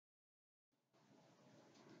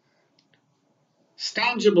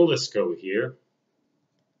Stan Jabilisco here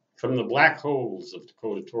from the black holes of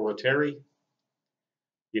Dakota Territory,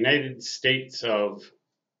 United States of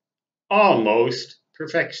almost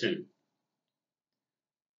perfection.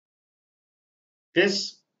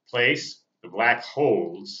 This place, the black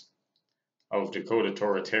holes of Dakota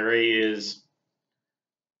Territory, is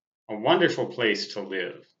a wonderful place to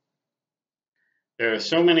live. There are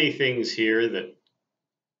so many things here that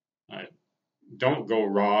don't go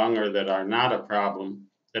wrong or that are not a problem,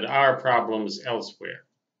 that are problems elsewhere.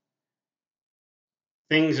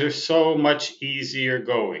 Things are so much easier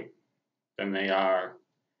going than they are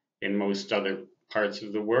in most other parts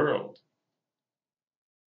of the world.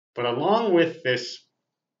 But along with this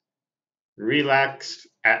relaxed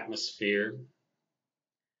atmosphere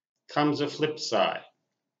comes a flip side.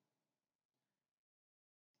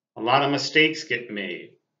 A lot of mistakes get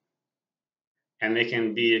made, and they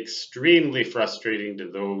can be extremely frustrating to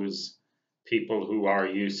those people who are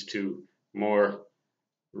used to more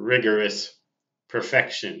rigorous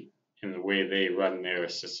perfection in the way they run their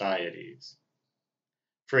societies.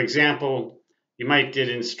 For example, you might get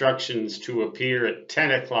instructions to appear at 10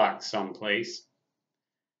 o'clock someplace,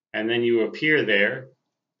 and then you appear there,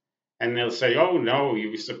 and they'll say, oh no, you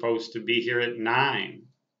were supposed to be here at 9.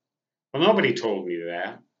 Well, nobody told me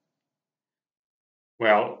that.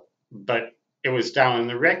 Well, but it was down in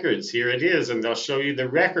the records. Here it is, and they'll show you the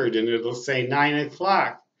record, and it'll say 9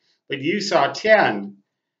 o'clock, but you saw 10.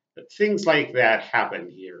 But things like that happen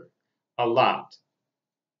here a lot.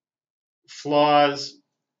 Flaws,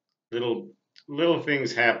 little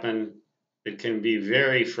things happen that can be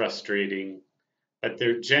very frustrating, but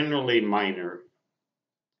they're generally minor.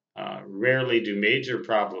 Rarely do major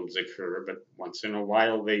problems occur, but once in a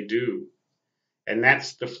while they do. And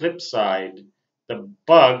that's the flip side, the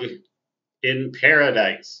bug in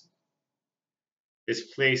paradise. This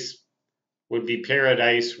place would be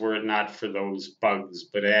paradise were it not for those bugs,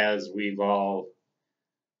 but as we've all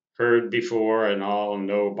heard before and all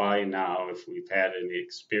know by now if we've had any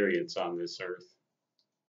experience on this earth,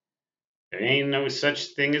 there ain't no such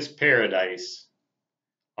thing as paradise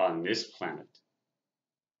on this planet.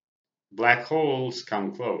 Black holes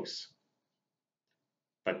come close,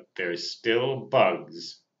 but there's still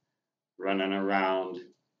bugs running around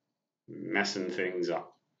messing things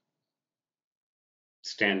up.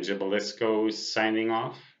 Stan Jabilisco signing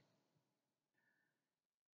off.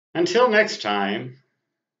 Until next time,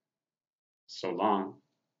 so long.